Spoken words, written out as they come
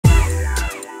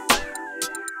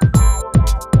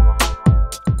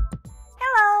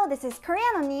this is Korean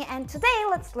Unnie, and today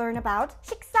let's learn about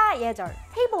식사 예절,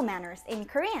 table manners in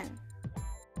Korean.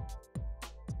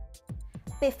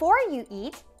 Before you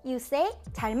eat, you say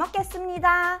잘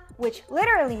먹겠습니다, which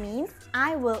literally means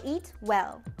I will eat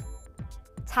well.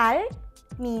 잘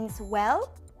means well.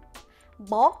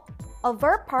 먹, a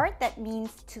verb part that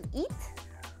means to eat.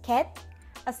 겟,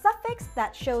 a suffix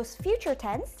that shows future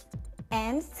tense.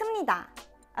 And 습니다,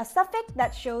 a suffix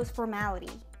that shows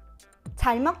formality.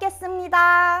 잘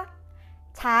먹겠습니다.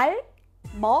 잘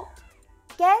먹겠습니다.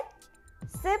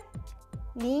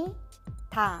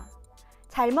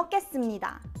 잘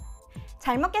먹겠습니다.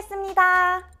 잘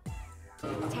먹겠습니다.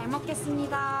 잘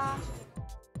먹겠습니다.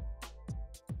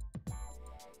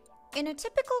 In a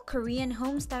typical Korean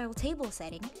home-style table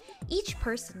setting, each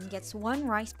person gets one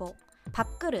rice bowl,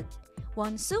 밥그릇,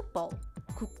 one soup bowl,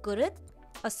 국그릇,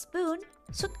 a spoon,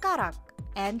 숟가락,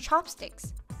 and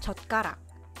chopsticks, 젓가락.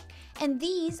 And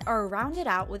these are rounded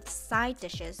out with side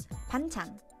dishes,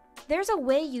 반찬. There's a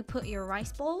way you put your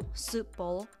rice bowl, soup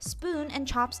bowl, spoon, and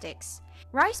chopsticks.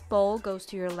 Rice bowl goes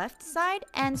to your left side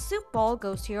and soup bowl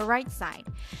goes to your right side.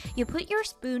 You put your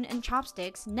spoon and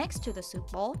chopsticks next to the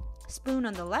soup bowl, spoon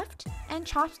on the left, and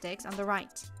chopsticks on the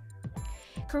right.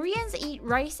 Koreans eat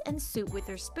rice and soup with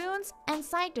their spoons and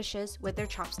side dishes with their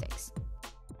chopsticks.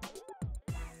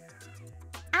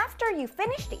 After you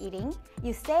finished eating,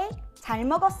 you say 잘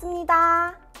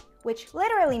먹었습니다, which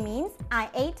literally means I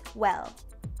ate well.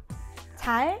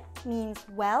 잘 means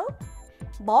well.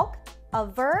 먹, a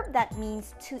verb that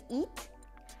means to eat.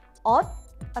 엇,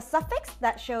 a suffix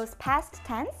that shows past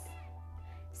tense.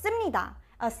 씁니다,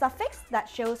 a suffix that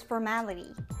shows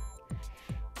formality.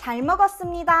 잘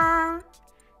먹었습니다.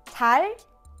 잘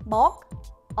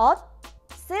먹었습니다.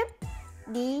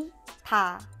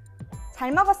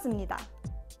 잘 먹었습니다.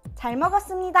 잘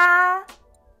먹었습니다.